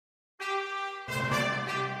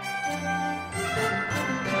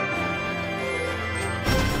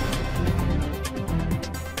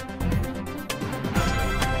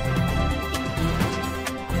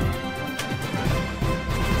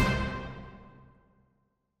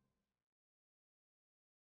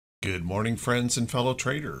Good morning, friends and fellow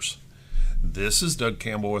traders. This is Doug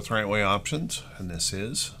Campbell with Right Way Options, and this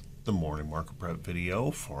is the morning market prep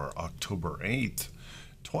video for October 8th,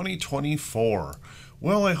 2024.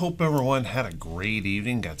 Well, I hope everyone had a great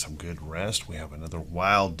evening, got some good rest. We have another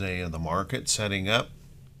wild day in the market setting up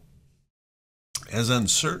as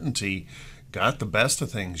uncertainty got the best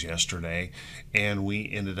of things yesterday, and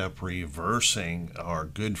we ended up reversing our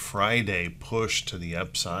Good Friday push to the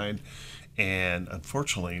upside. And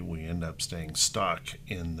unfortunately, we end up staying stuck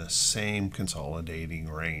in the same consolidating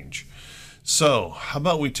range. So how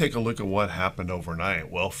about we take a look at what happened overnight?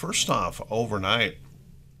 Well, first off, overnight,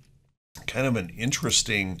 kind of an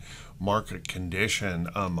interesting market condition.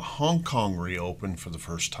 Hong Kong reopened for the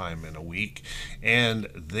first time in a week, and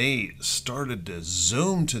they started to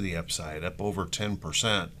zoom to the upside, up over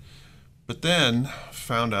 10%. But then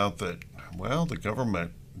found out that, well, the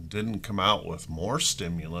government didn't come out with more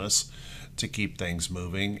stimulus to keep things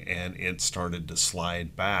moving, and it started to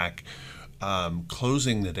slide back,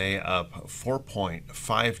 closing the day up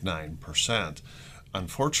 4.59%.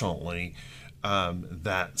 Unfortunately,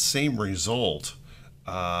 that same result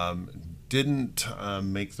didn't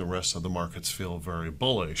make the rest of the markets feel very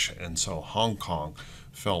bullish, and so Hong Kong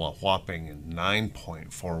fell a whopping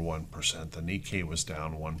 9.41%. The Nikkei was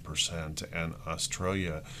down 1%, and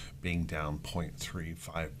Australia being down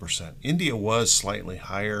 0.35%. India was slightly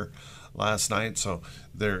higher last night, so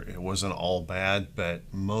it wasn't all bad, but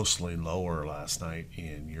mostly lower last night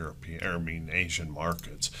in Asian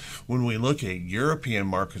markets. When we look at European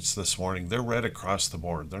markets this morning, they're red across the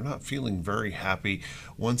board. They're not feeling very happy.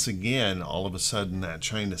 Once again, all of a sudden, that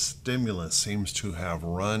China stimulus seems to have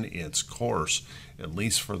run its course, at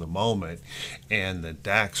least for the moment, and the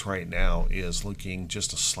DAX right now is looking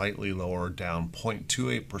just a slightly lower, down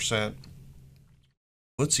 0.28%.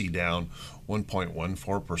 FTSE down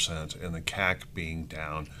 1.14%, and the CAC being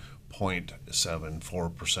down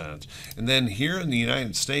 0.74%. And then here in the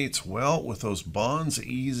United States, well, with those bonds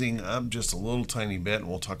easing up just a little tiny bit, and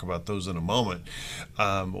we'll talk about those in a moment,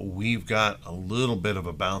 we've got a little bit of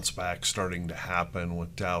a bounce back starting to happen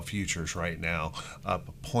with Dow futures right now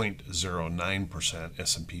up 0.09%,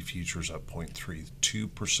 S&P futures up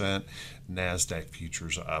 0.32%, NASDAQ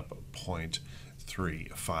futures up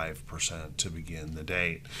 0.35% to begin the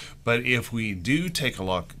day. But if we do take a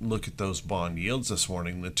look at those bond yields this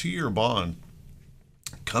morning, the 2-year bond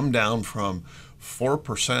come down from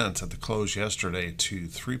 4% at the close yesterday to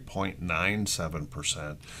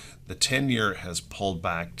 3.97%. The 10-year has pulled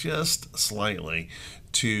back just slightly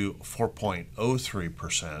to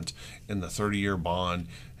 4.03%, and the 30-year bond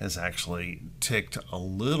has actually ticked a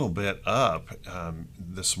little bit up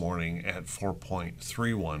this morning at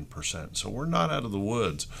 4.31%. So we're not out of the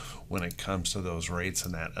woods when it comes to those rates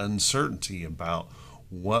and that uncertainty about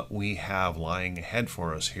what we have lying ahead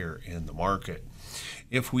for us here in the market.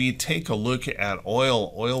 If we take a look at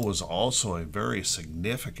oil, oil was also a very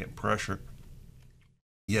significant pressure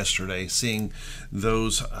yesterday, seeing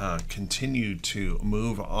those continue to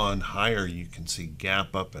move on higher. You can see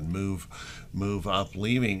gap up and move up,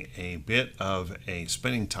 leaving a bit of a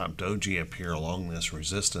spinning top doji up here along this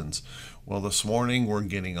resistance. Well, this morning we're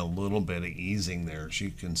getting a little bit of easing there. As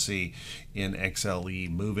you can see in XLE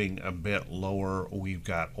moving a bit lower, we've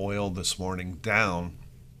got oil this morning down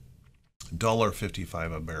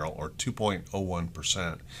 $1.55 a barrel, or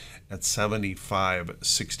 2.01%, at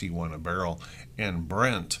 $75.61 a barrel, and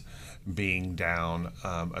Brent being down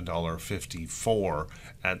 $1.54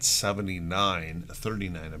 at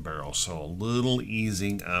 $79.39 a barrel. So a little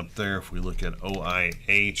easing up there. If we look at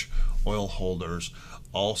OIH, oil holders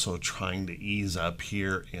also trying to ease up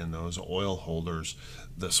here in those oil holders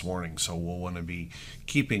this morning. So we'll want to be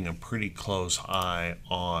keeping a pretty close eye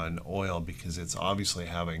on oil, because it's obviously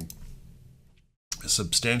having a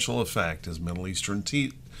substantial effect as Middle Eastern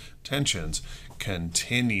tensions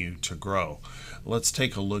continue to grow. Let's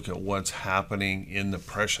take a look at what's happening in the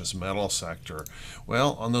precious metal sector.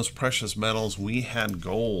 Well, on those precious metals, we had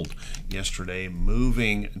gold yesterday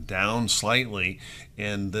moving down slightly,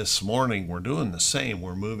 and this morning we're doing the same.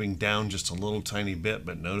 We're moving down just a little tiny bit,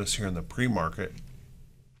 but notice here in the pre-market,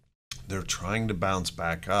 they're trying to bounce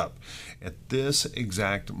back up. At this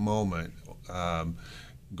exact moment,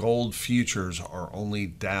 gold futures are only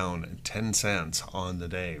down 10 cents on the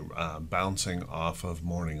day, bouncing off of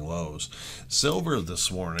morning lows. Silver this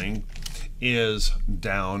morning is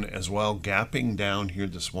down as well, gapping down here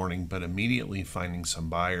this morning, but immediately finding some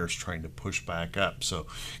buyers trying to push back up. So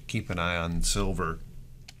keep an eye on silver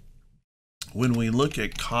When we look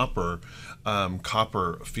at copper,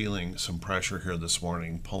 copper feeling some pressure here this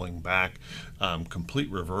morning, pulling back,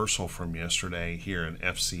 complete reversal from yesterday here in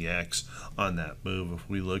FCX on that move. If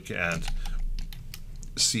we look at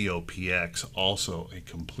COPX, also a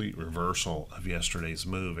complete reversal of yesterday's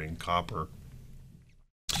move in copper.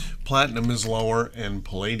 Platinum is lower, and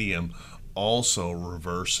palladium also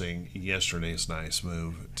reversing yesterday's nice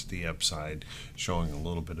move to the upside, showing a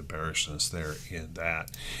little bit of bearishness there in that.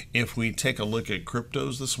 If we take a look at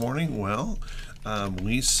cryptos this morning, well,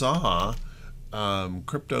 we saw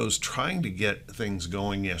cryptos trying to get things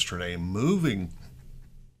going yesterday, moving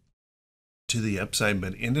to the upside,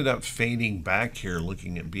 but ended up fading back here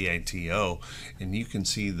looking at BITO. And you can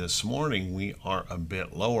see this morning we are a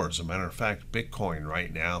bit lower. As a matter of fact, Bitcoin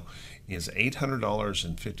right now is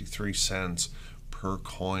 $800.53 per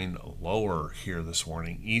coin lower here this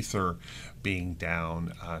morning. Ether being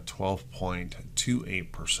down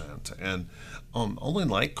 12.28%. And only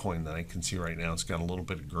Litecoin that I can see right now, it's got a little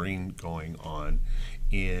bit of green going on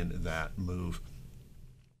in that move.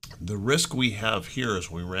 The risk we have here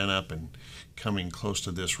is we ran up and coming close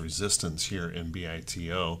to this resistance here in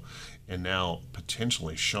BITO, and now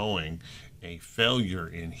potentially showing a failure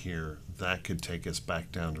in here that could take us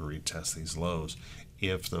back down to retest these lows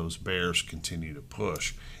if those bears continue to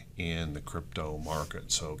push in the crypto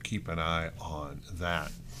market. So keep an eye on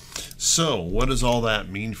that. So what does all that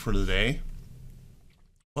mean for today?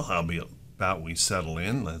 Well, how about we settle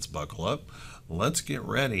in? Let's buckle up. Let's get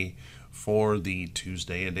ready for the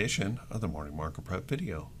Tuesday edition of the Morning Market Prep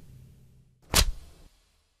video.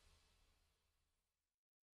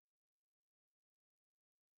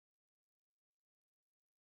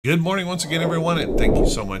 Good morning once again, everyone, and thank you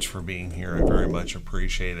so much for being here. I very much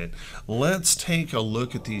appreciate it. Let's take a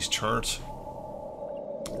look at these charts.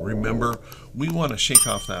 Remember, we want to shake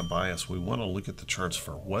off that bias. We want to look at the charts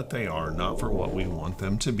for what they are, not for what we want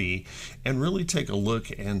them to be, and really take a look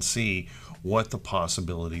and see what the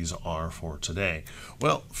possibilities are for today.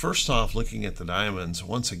 Well, first off, looking at the diamonds,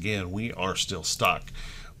 once again, we are still stuck.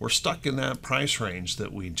 We're stuck in that price range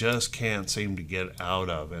that we just can't seem to get out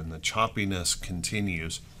of, and the choppiness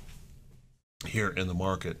continues here in the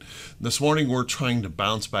market. This morning we're trying to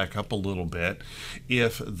bounce back up a little bit.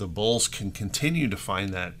 If the bulls can continue to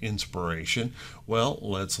find that inspiration, well,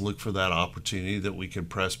 let's look for that opportunity that we could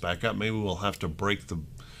press back up. Maybe we'll have to break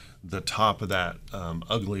the top of that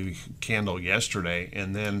ugly candle yesterday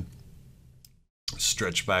and then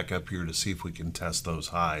stretch back up here to see if we can test those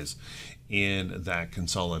highs in that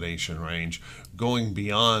consolidation range. Going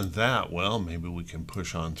beyond that, well, maybe we can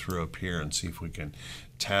push on through up here and see if we can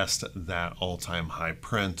test that all-time high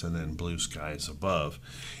print and then blue skies above.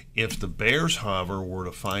 If the bears, however, were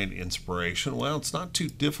to find inspiration, well, it's not too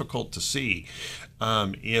difficult to see.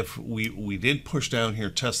 If we did push down here,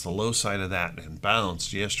 test the low side of that and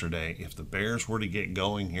bounced yesterday, if the bears were to get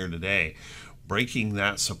going here today, breaking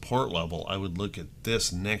that support level, I would look at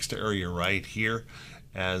this next area right here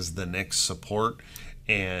as the next support,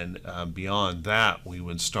 and beyond that we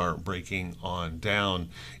would start breaking on down,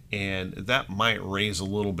 and that might raise a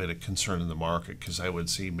little bit of concern in the market, because I would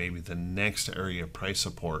see maybe the next area of price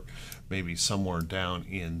support maybe somewhere down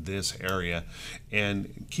in this area.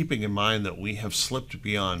 And keeping in mind that we have slipped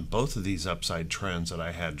beyond both of these upside trends that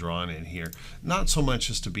I had drawn in here, not so much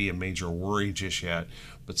as to be a major worry just yet,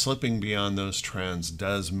 but slipping beyond those trends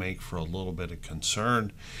does make for a little bit of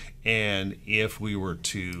concern. And if we were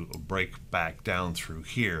to break back down through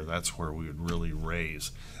here, that's where we would really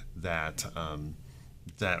raise that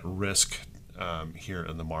that risk here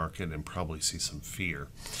in the market and probably see some fear.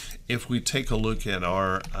 If we take a look at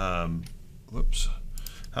our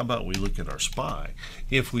how about we look at our SPY?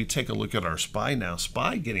 If we take a look at our SPY now,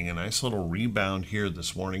 SPY getting a nice little rebound here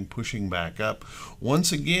this morning, pushing back up.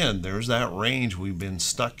 Once again, there's that range we've been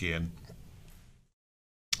stuck in.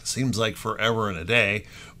 Seems like forever and a day,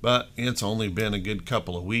 but it's only been a good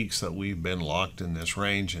couple of weeks that we've been locked in this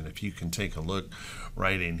range. And if you can take a look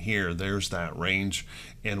right in here, there's that range,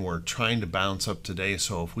 and we're trying to bounce up today.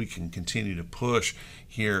 So if we can continue to push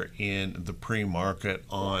here in the pre-market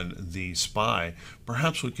on the SPY,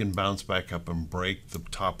 perhaps we can bounce back up and break the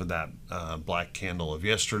top of that black candle of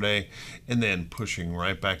yesterday, and then pushing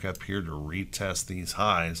right back up here to retest these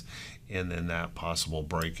highs, and then that possible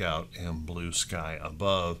breakout and blue sky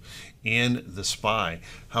above in the SPY.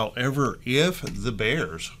 However, if the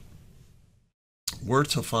bears were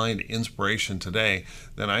to find inspiration today,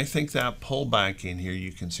 then I think that pullback in here,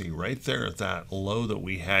 you can see right there at that low that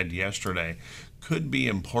we had yesterday, could be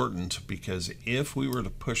important, because if we were to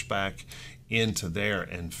push back into there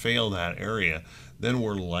and fail that area, then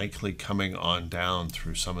we're likely coming on down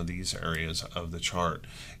through some of these areas of the chart.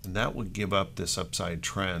 And that would give up this upside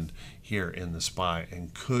trend here in the SPY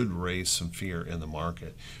and could raise some fear in the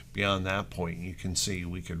market. Beyond that point, you can see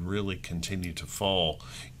we could really continue to fall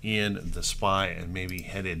in the SPY and maybe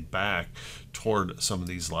headed back toward some of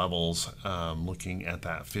these levels, looking at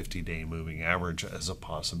that 50-day moving average as a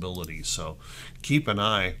possibility. So keep an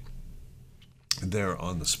eye there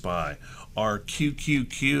on the SPY. Our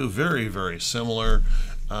QQQ, very, very similar.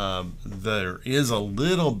 There is a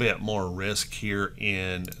little bit more risk here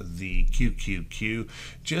in the QQQ,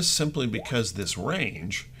 just simply because this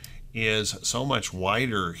range is so much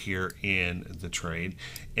wider here in the trade,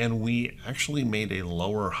 and we actually made a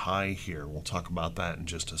lower high here. We'll talk about that in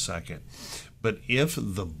just a second. But if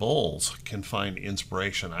the bulls can find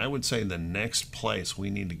inspiration, I would say the next place we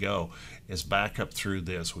need to go is back up through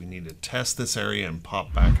this. We need to test this area and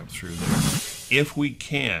pop back up through there. If we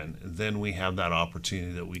can, then we have that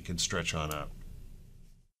opportunity that we can stretch on up,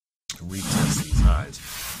 retest these highs.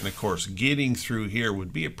 And of course, getting through here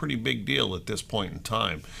would be a pretty big deal at this point in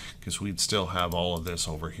time, because we'd still have all of this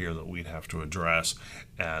over here that we'd have to address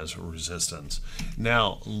as resistance.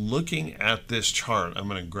 Now, looking at this chart, I'm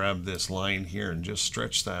going to grab this line here and just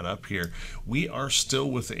stretch that up here. We are still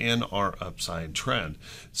within our upside trend.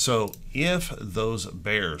 So if those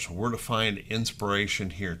bears were to find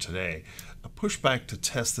inspiration here today, a pushback to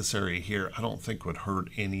test this area here, I don't think would hurt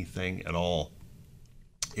anything at all.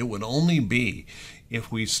 It would only be if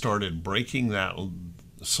we started breaking that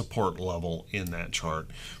support level in that chart,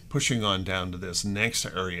 pushing on down to this next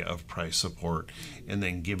area of price support, and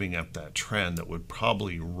then giving up that trend that would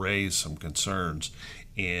probably raise some concerns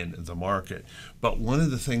in the market. But one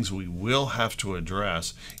of the things we will have to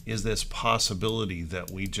address is this possibility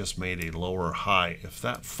that we just made a lower high. If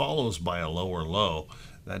that follows by a lower low,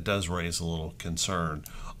 that does raise a little concern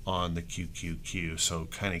on the QQQ, so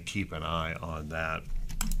kind of keep an eye on that.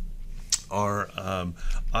 Our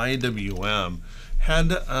IWM had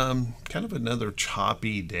kind of another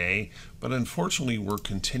choppy day, but unfortunately we're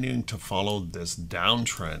continuing to follow this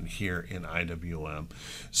downtrend here in IWM.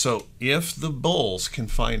 So if the bulls can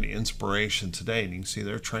find inspiration today, and you can see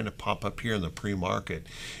they're trying to pop up here in the pre-market,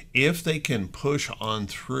 if they can push on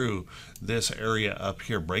through this area up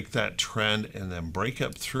here, break that trend, and then break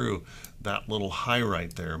up through that little high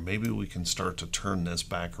right there, maybe we can start to turn this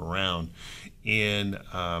back around in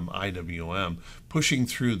IWM. Pushing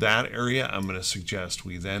through that area, I'm going to suggest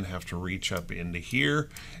we then have to reach up into here,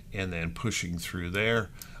 and then pushing through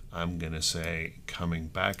there, I'm going to say coming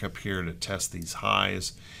back up here to test these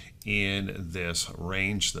highs in this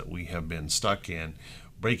range that we have been stuck in.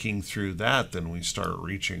 Breaking through that, then we start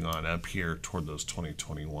reaching on up here toward those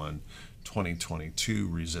 2021 2022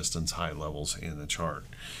 resistance high levels in the chart.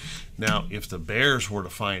 Now, if the bears were to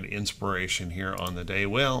find inspiration here on the day,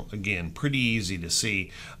 well, again, pretty easy to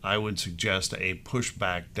see. I would suggest a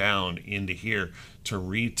pushback down into here to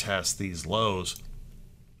retest these lows,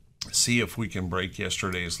 see if we can break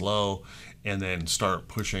yesterday's low, and then start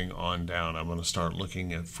pushing on down. I'm going to start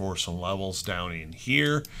looking for some levels down in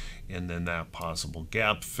here, and then that possible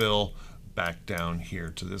gap fill back down here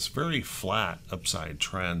to this very flat upside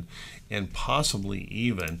trend, and possibly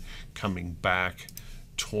even coming back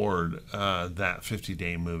toward that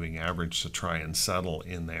 50-day moving average to try and settle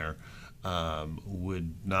in there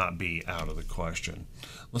would not be out of the question.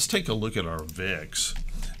 Let's take a look at our VIX.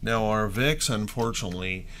 Now, our VIX,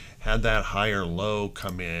 unfortunately, had that higher low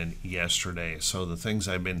come in yesterday. So the things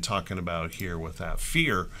I've been talking about here with that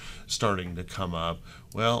fear starting to come up,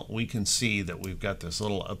 well, we can see that we've got this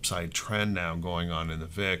little upside trend now going on in the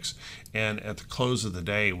VIX. And at the close of the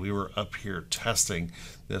day, we were up here testing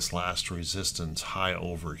this last resistance high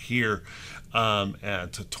over here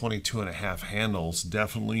at 22.5 handles,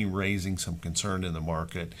 definitely raising some concern in the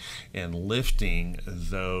market and lifting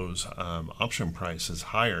those option prices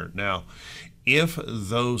higher. Now, if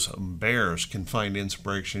those bears can find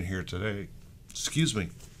inspiration here today,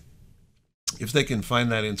 if they can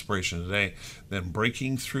find that inspiration today, then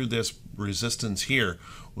breaking through this resistance here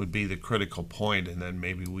would be the critical point, and then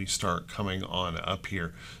maybe we start coming on up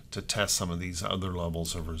here to test some of these other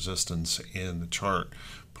levels of resistance in the chart,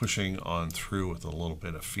 pushing on through with a little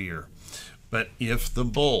bit of fear. But if the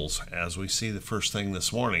bulls, as we see the first thing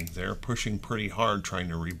this morning, they're pushing pretty hard, trying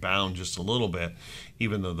to rebound just a little bit,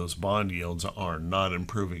 even though those bond yields are not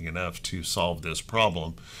improving enough to solve this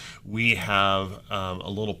problem. We have a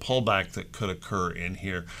little pullback that could occur in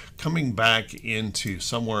here, coming back into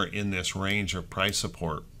somewhere in this range of price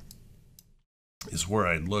support is where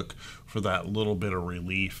I'd look for that little bit of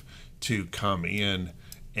relief to come in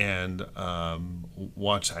and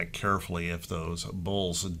watch that carefully if those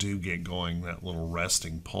bulls do get going, that little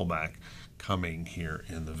resting pullback coming here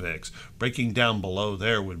in the VIX. Breaking down below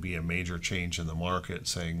there would be a major change in the market,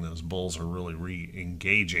 saying those bulls are really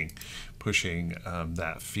re-engaging, pushing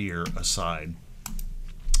that fear aside.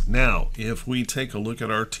 Now, if we take a look at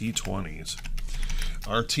our T20s,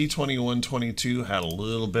 our T2122 had a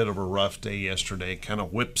little bit of a rough day yesterday, kind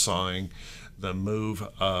of whipsawing the move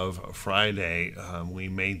of Friday. We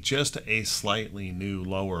made just a slightly new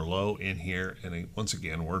lower low in here, and once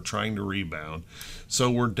again, we're trying to rebound. So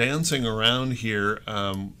we're dancing around here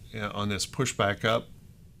on this pushback up.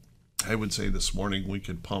 I would say this morning we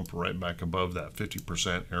could pump right back above that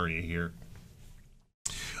 50% area here.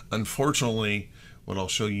 Unfortunately, what I'll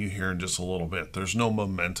show you here in just a little bit, there's no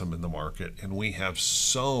momentum in the market, and we have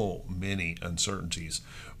so many uncertainties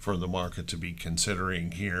for the market to be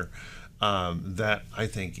considering here that I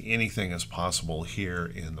think anything is possible here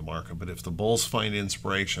in the market. But if the bulls find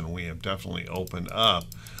inspiration, we have definitely opened up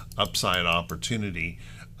upside opportunity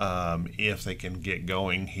if they can get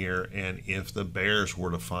going here. And if the bears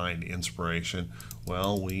were to find inspiration,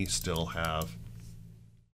 well, we still have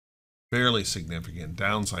fairly significant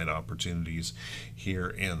downside opportunities here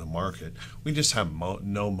in the market. We just have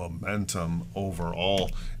no momentum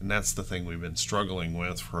overall, and that's the thing we've been struggling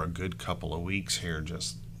with for a good couple of weeks here,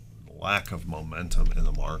 just lack of momentum in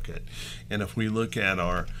the market. And if we look at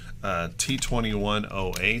our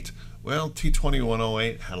T2108, well,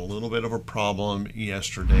 T2108 had a little bit of a problem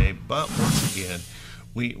yesterday, but once again,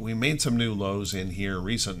 we made some new lows in here,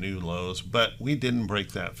 recent new lows, but we didn't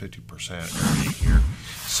break that 50% area here.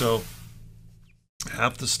 So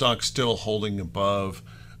half the stock still holding above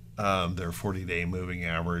their 40-day moving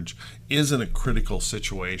average. Isn't a critical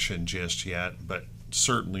situation just yet, but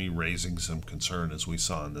certainly raising some concern, as we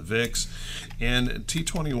saw in the VIX. And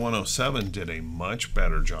T2107 did a much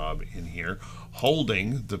better job in here,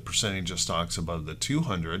 holding the percentage of stocks above the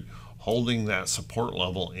 200, holding that support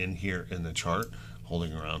level in here in the chart,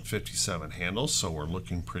 holding around 57 handles, so we're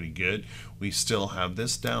looking pretty good. We still have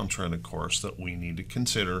this downtrend, of course, that we need to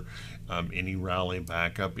consider. Any rally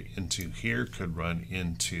back up into here could run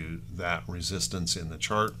into that resistance in the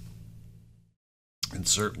chart. And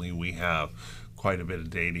certainly we have quite a bit of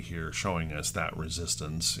data here showing us that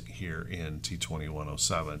resistance here in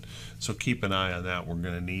T2107. So keep an eye on that. We're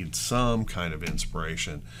going to need some kind of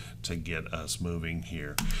inspiration to get us moving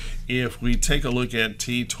here. If we take a look at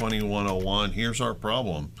T2101, here's our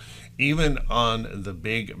problem. Even on the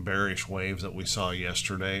big bearish wave that we saw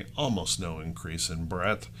yesterday, almost no increase in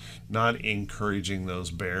breadth, not encouraging those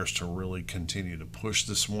bears to really continue to push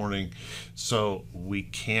this morning. So we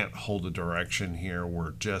can't hold a direction here.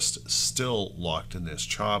 We're just still locked in this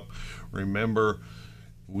chop. Remember,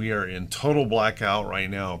 we are in total blackout right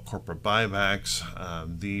now of corporate buybacks.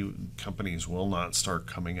 The companies will not start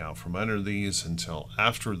coming out from under these until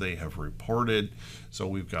after they have reported. So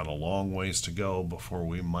we've got a long ways to go before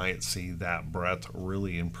we might see that breadth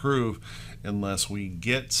really improve, unless we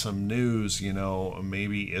get some news, you know,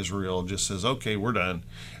 maybe Israel just says, okay, we're done.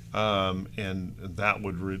 And that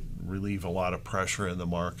would relieve a lot of pressure in the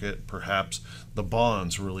market. Perhaps the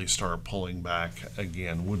bonds really start pulling back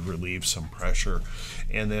again, would relieve some pressure.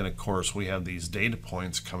 And then, of course, we have these data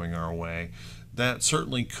points coming our way that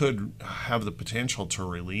certainly could have the potential to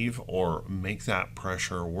relieve or make that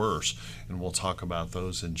pressure worse. And we'll talk about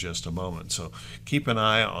those in just a moment. So keep an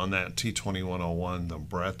eye on that T2101. The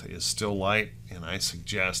breadth is still light, and I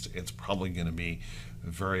suggest it's probably going to be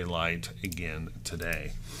very light again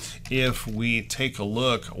today. If we take a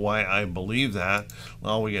look why I believe that,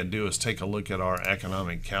 all we got to do is take a look at our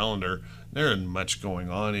economic calendar. There isn't much going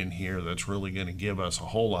on in here that's really going to give us a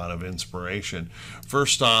whole lot of inspiration.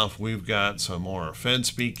 First off, we've got some more Fed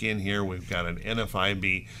speak in here. We've got an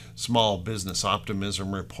NFIB small business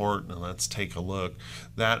optimism report. Now let's take a look.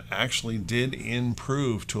 That actually did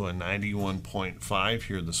improve to a 91.5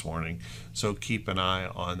 here this morning. So keep an eye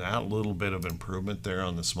on that little bit of improvement there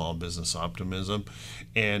on the small business optimism.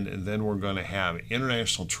 And then we're going to have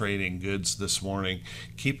international trade in goods this morning.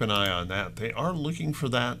 Keep an eye on that. They are looking for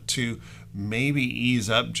that to maybe ease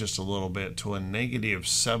up just a little bit to a negative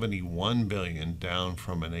 71 billion, down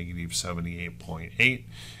from a negative 78.8.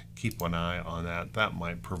 Keep an eye on that. That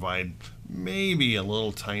might provide maybe a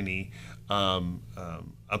little tiny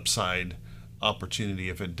upside opportunity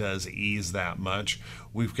if it does ease that much.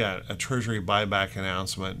 We've got a Treasury buyback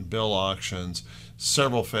announcement, bill auctions,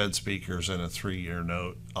 several Fed speakers, and a 3-year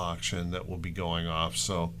note auction that will be going off.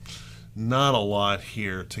 So not a lot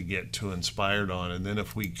here to get too inspired on. And then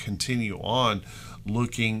if we continue on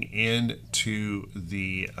looking into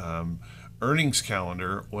the earnings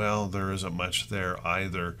calendar, well, there isn't much there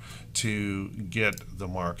either to get the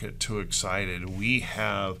market too excited. We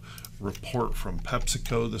have report from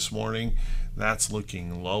PepsiCo this morning. That's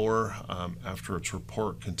looking lower after its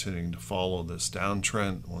report continuing to follow this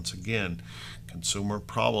downtrend. Once again, consumer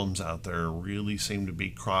problems out there really seem to be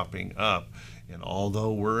cropping up. And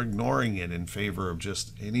although we're ignoring it in favor of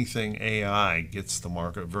just anything AI gets the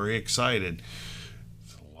market very excited,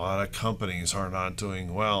 a lot of companies are not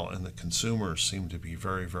doing well, and the consumers seem to be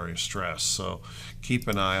very, very stressed. So keep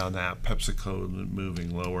an eye on that. PepsiCo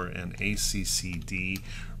moving lower, and ACCD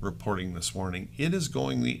reporting this morning. It is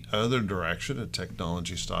going the other direction, a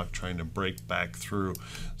technology stock trying to break back through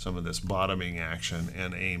some of this bottoming action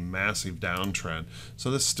and a massive downtrend. So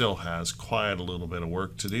this still has quite a little bit of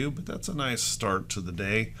work to do, but that's a nice start to the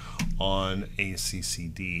day on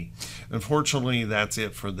ACCD. Unfortunately, that's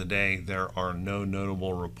it for the day. There are no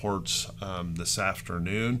notable reports this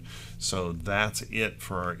afternoon, so that's it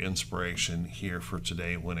for our inspiration here for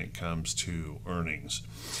today when it comes to earnings.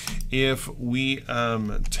 If we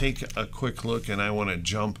take a quick look, and I want to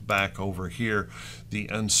jump back over here, the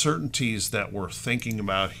uncertainties that we're thinking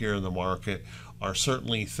about here in the market are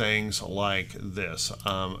certainly things like this,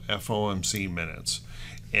 FOMC minutes,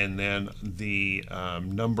 and then the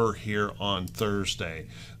number here on Thursday,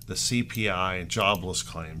 the CPI jobless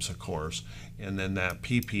claims, of course, and then that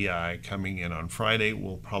PPI coming in on Friday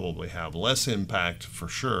will probably have less impact for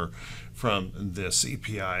sure from the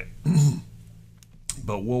CPI.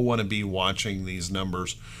 But we'll want to be watching these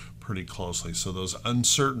numbers pretty closely. So those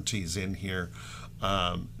uncertainties in here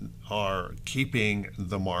are keeping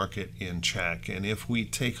the market in check. And if we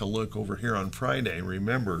take a look over here on Friday,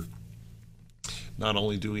 remember, not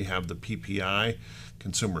only do we have the PPI,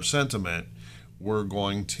 consumer sentiment, we're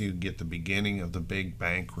going to get the beginning of the big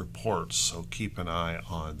bank reports. So keep an eye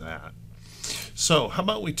on that. So how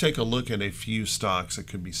about we take a look at a few stocks that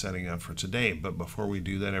could be setting up for today. But before we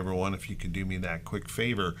do that, everyone, if you could do me that quick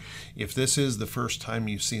favor, if this is the first time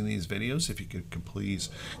you've seen these videos, if you could please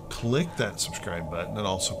click that subscribe button and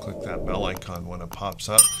also click that bell icon when it pops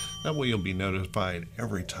up. That way you'll be notified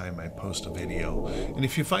every time I post a video. And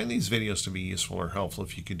if you find these videos to be useful or helpful,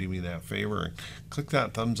 if you could do me that favor and click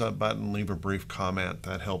that thumbs up button, leave a brief comment,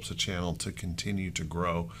 that helps the channel to continue to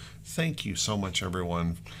grow. Thank you so much,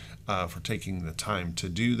 everyone, for taking the time to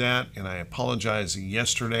do that. And I apologize,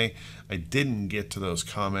 yesterday I didn't get to those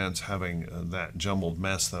comments, having that jumbled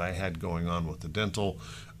mess that I had going on with the dental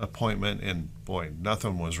appointment, and boy,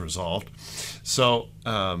 nothing was resolved. So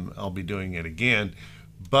I'll be doing it again,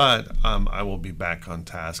 but I will be back on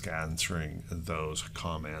task answering those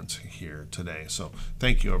comments here today. So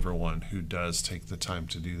thank you, everyone who does take the time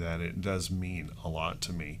to do that. It does mean a lot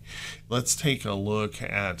to me. Let's take a look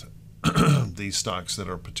at these stocks that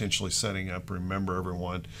are potentially setting up. Remember,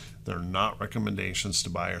 everyone, they're not recommendations to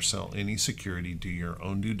buy or sell any security. Do your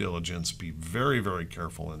own due diligence. Be very, very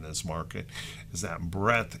careful in this market, as that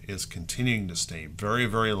breadth is continuing to stay very,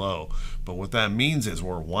 very low. But what that means is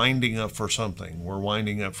we're winding up for something. We're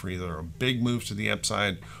winding up for either a big move to the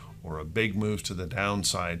upside or a big move to the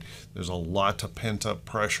downside. There's a lot of pent-up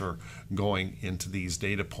pressure going into these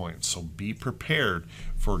data points, so be prepared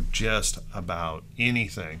for just about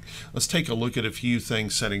anything. Let's take a look at a few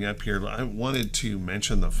things setting up here. I wanted to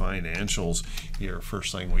mention the financials here.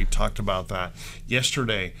 First thing, we talked about that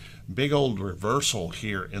yesterday. Big old reversal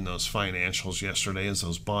here in those financials yesterday as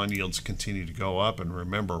those bond yields continue to go up. And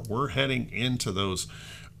remember, we're heading into those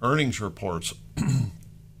earnings reports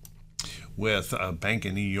with Bank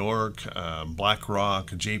of New York,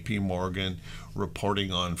 BlackRock, JP Morgan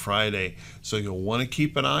reporting on Friday. So you'll want to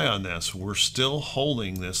keep an eye on this. We're still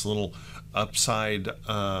holding this little upside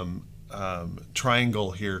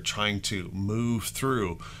triangle here, trying to move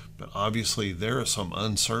through. But obviously there is some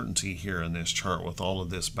uncertainty here in this chart with all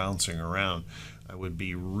of this bouncing around. I would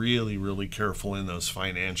be really, really careful in those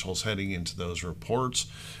financials heading into those reports.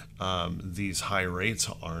 These high rates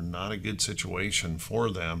are not a good situation for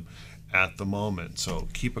them at the moment, so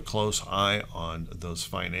keep a close eye on those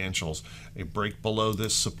financials. A break below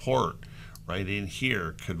this support right in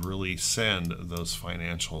here could really send those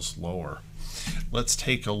financials lower. Let's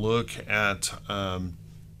take a look at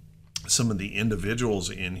some of the individuals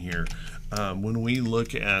in here. When we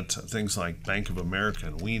look at things like Bank of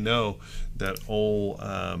America, we know that old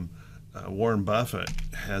Warren Buffett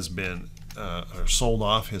has been or sold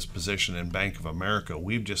off his position in Bank of America.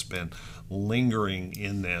 We've just been lingering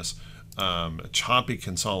in this choppy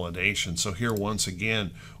consolidation. So here once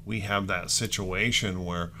again we have that situation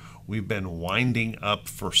where we've been winding up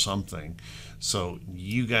for something. So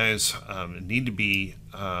you guys need to be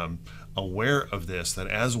aware of this, that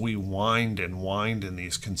as we wind in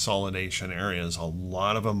these consolidation areas, a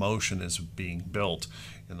lot of emotion is being built,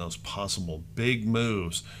 and those possible big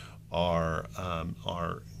moves are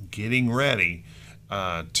getting ready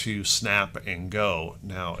to snap and go.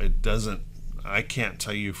 Now, I can't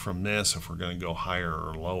tell you from this if we're going to go higher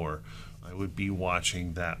or lower. I would be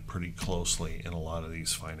watching that pretty closely in a lot of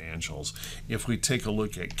these financials. If we take a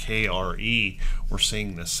look at KRE, we're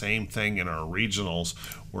seeing the same thing in our regionals.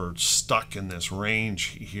 We're stuck in this range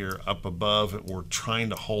here up above. We're trying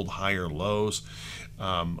to hold higher lows,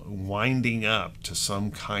 winding up to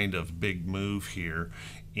some kind of big move here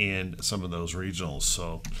in some of those regionals.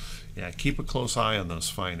 So yeah, keep a close eye on those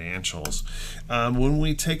financials. When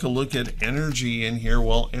we take a look at energy in here,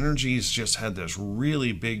 well, energy's just had this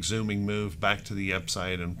really big zooming move back to the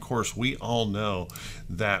upside. And of course, we all know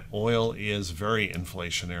that oil is very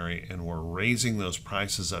inflationary, and we're raising those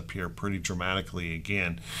prices up here pretty dramatically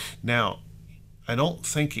again. Now, I don't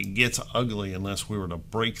think it gets ugly unless we were to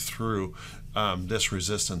break through this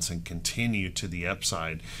resistance and continue to the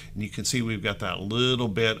upside. And you can see we've got that little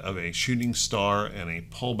bit of a shooting star and a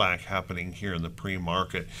pullback happening here in the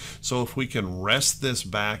pre-market. So if we can rest this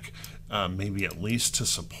back, maybe at least to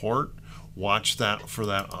support, watch that for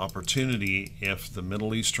that opportunity. If the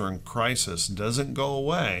Middle Eastern crisis doesn't go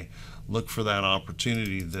away, look for that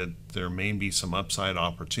opportunity, that there may be some upside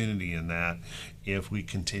opportunity in that if we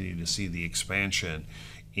continue to see the expansion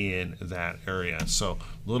in that area. So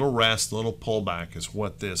little rest, little pullback is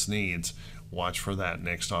what this needs. Watch for that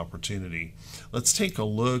next opportunity. Let's take a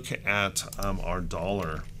look at our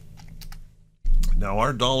dollar. Now,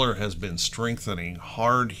 our dollar has been strengthening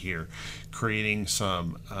hard here, creating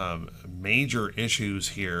some major issues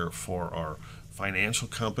here for our financial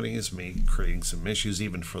companies, creating some issues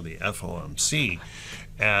even for the FOMC,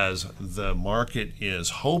 as the market is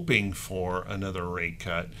hoping for another rate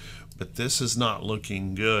cut. But this is not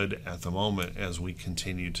looking good at the moment as we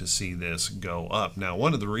continue to see this go up. Now,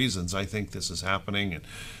 one of the reasons I think this is happening, and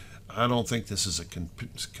I don't think this is a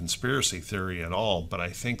conspiracy theory at all, but I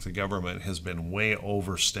think the government has been way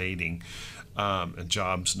overstating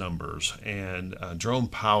jobs numbers. And Jerome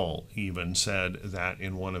Powell even said that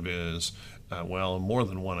in one of his well, in more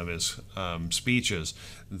than one of his speeches,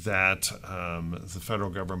 that the federal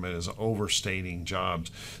government is overstating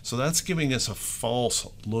jobs. So that's giving us a false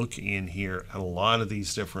look in here at a lot of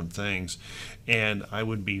these different things. And I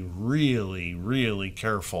would be really, really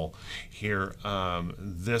careful here.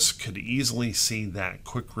 This could easily see that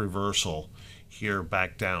quick reversal here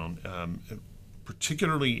back down.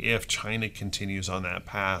 Particularly if China continues on that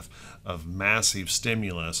path of massive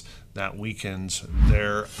stimulus that weakens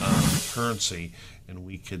their currency, and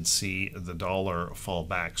we could see the dollar fall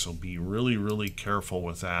back. So be really, really careful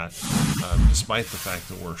with that, despite the fact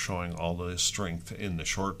that we're showing all this strength in the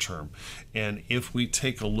short term. And if we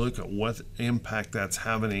take a look at what impact that's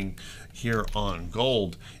having here on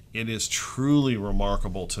gold, it is truly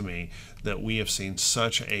remarkable to me that we have seen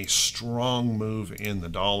such a strong move in the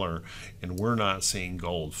dollar, and we're not seeing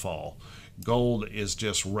gold fall. Gold is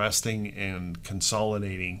just resting and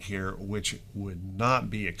consolidating here, which would not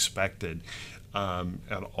be expected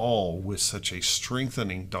at all with such a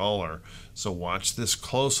strengthening dollar. So watch this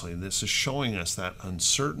closely. This is showing us that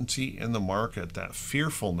uncertainty in the market, that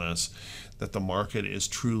fearfulness that the market is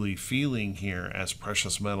truly feeling here as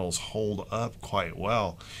precious metals hold up quite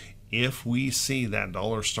well. If we see that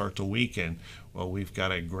dollar start to weaken, well, we've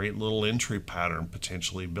got a great little entry pattern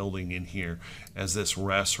potentially building in here as this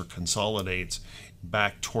rests or consolidates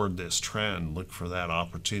back toward this trend. Look for that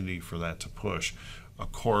opportunity for that to push.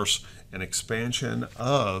 Of course, an expansion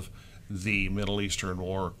of the Middle Eastern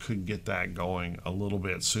war could get that going a little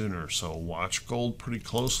bit sooner. So watch gold pretty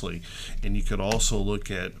closely. And you could also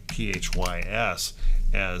look at PHYS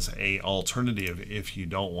as a alternative if you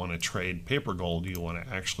don't want to trade paper gold. You want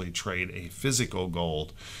to actually trade a physical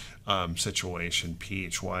gold situation.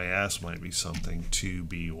 PHYS might be something to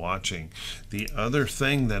be watching. The other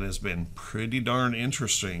thing that has been pretty darn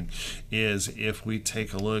interesting is if we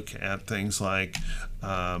take a look at things like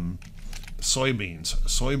soybeans.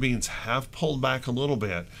 Soybeans have pulled back a little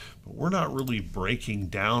bit, but we're not really breaking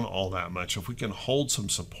down all that much. If we can hold some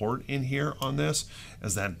support in here on this,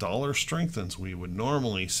 as that dollar strengthens, we would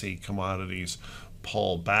normally see commodities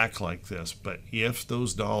pull back like this. But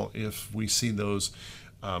if we see those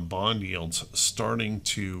bond yields starting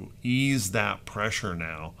to ease that pressure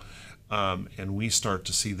now, and we start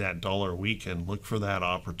to see that dollar weaken, look for that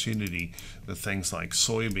opportunity. The things like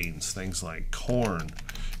soybeans, things like corn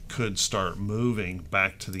could start moving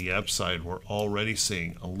back to the upside. We're already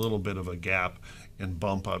seeing a little bit of a gap and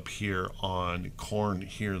bump up here on corn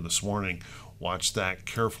here this morning. Watch that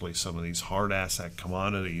carefully. Some of these hard asset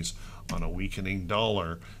commodities on a weakening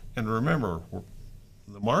dollar. And remember,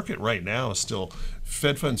 the market right now is still,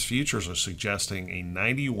 Fed funds futures are suggesting a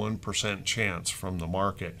 91% chance from the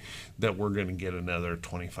market that we're going to get another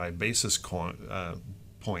 25 basis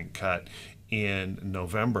point cut in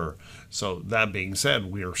November. So that being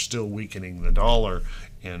said, we are still weakening the dollar,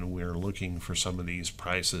 and we're looking for some of these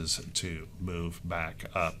prices to move back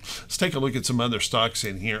up. Let's take a look at some other stocks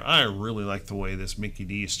in here. I really like the way this Mickey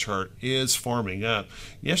D's chart is forming up.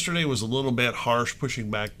 Yesterday was a little bit harsh,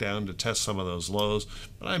 pushing back down to test some of those lows,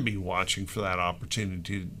 but I'd be watching for that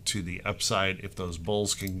opportunity to the upside if those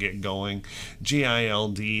bulls can get going.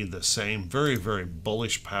 GILD, the same, very, very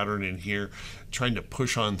bullish pattern in here, trying to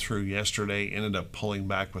push on through yesterday, ended up pulling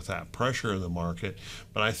back with that pressure in the market,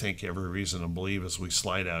 but I think every reason to believe as we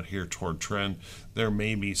slide out here toward trend, there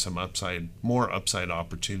may be some upside, more upside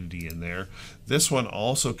opportunity in there. This one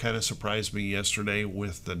also kind of surprised me yesterday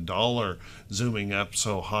with the dollar zooming up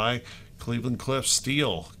so high. Cleveland Cliffs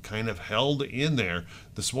Steel kind of held in there.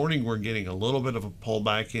 This morning we're getting a little bit of a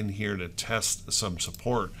pullback in here to test some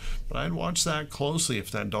support, but I'd watch that closely.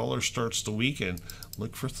 If that dollar starts to weaken,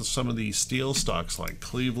 look for some of these steel stocks like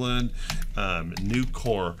Cleveland,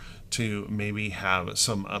 Nucor to maybe have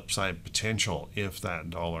some upside potential if that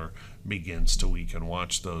dollar begins to weaken.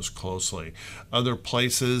 Watch those closely. Other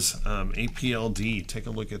places, APLD, take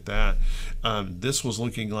a look at that. This was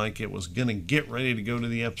looking like it was going to get ready to go to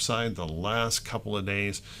the upside the last couple of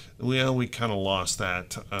days. Well, we kind of lost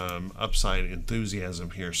that upside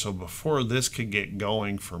enthusiasm here. So before this could get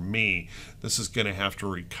going for me, this is going to have to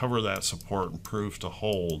recover that support and prove to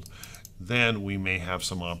hold. Then we may have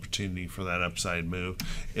some opportunity for that upside move.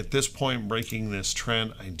 At this point, breaking this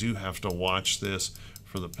trend, I do have to watch this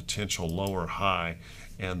for the potential lower high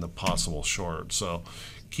and the possible short. So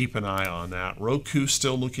keep an eye on that. Roku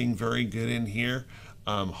still looking very good in here,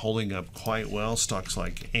 holding up quite well. Stocks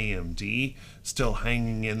like AMD still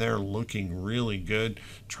hanging in there, looking really good,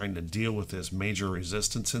 trying to deal with this major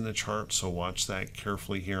resistance in the chart. So watch that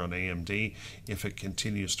carefully here on AMD. If it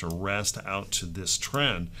continues to rest out to this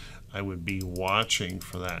trend, I would be watching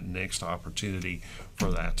for that next opportunity for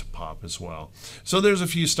that to pop as well. So there's a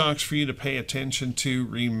few stocks for you to pay attention to.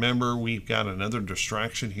 Remember, we've got another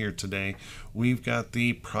distraction here today. We've got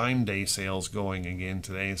the Prime Day sales going again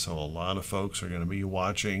today, so a lot of folks are going to be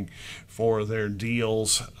watching for their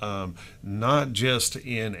deals, not just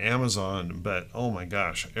in Amazon, but oh my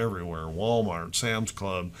gosh, everywhere. Walmart, Sam's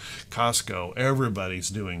Club, Costco, everybody's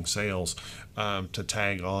doing sales to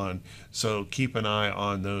tag on. So keep an eye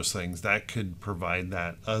on those things. That could provide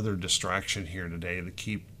that other distraction here today to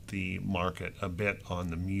keep the market a bit on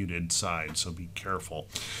the muted side. So be careful.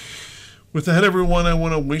 With that, everyone, I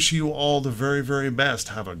want to wish you all the very, very best.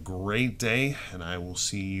 Have a great day, and I will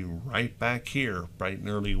see you right back here bright and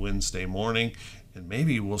early Wednesday morning. And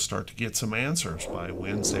maybe we'll start to get some answers by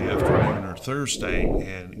Wednesday afternoon or Thursday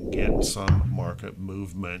and get some market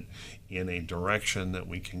movement in a direction that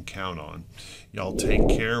we can count on. Y'all take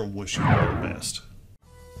care and wish you all the best.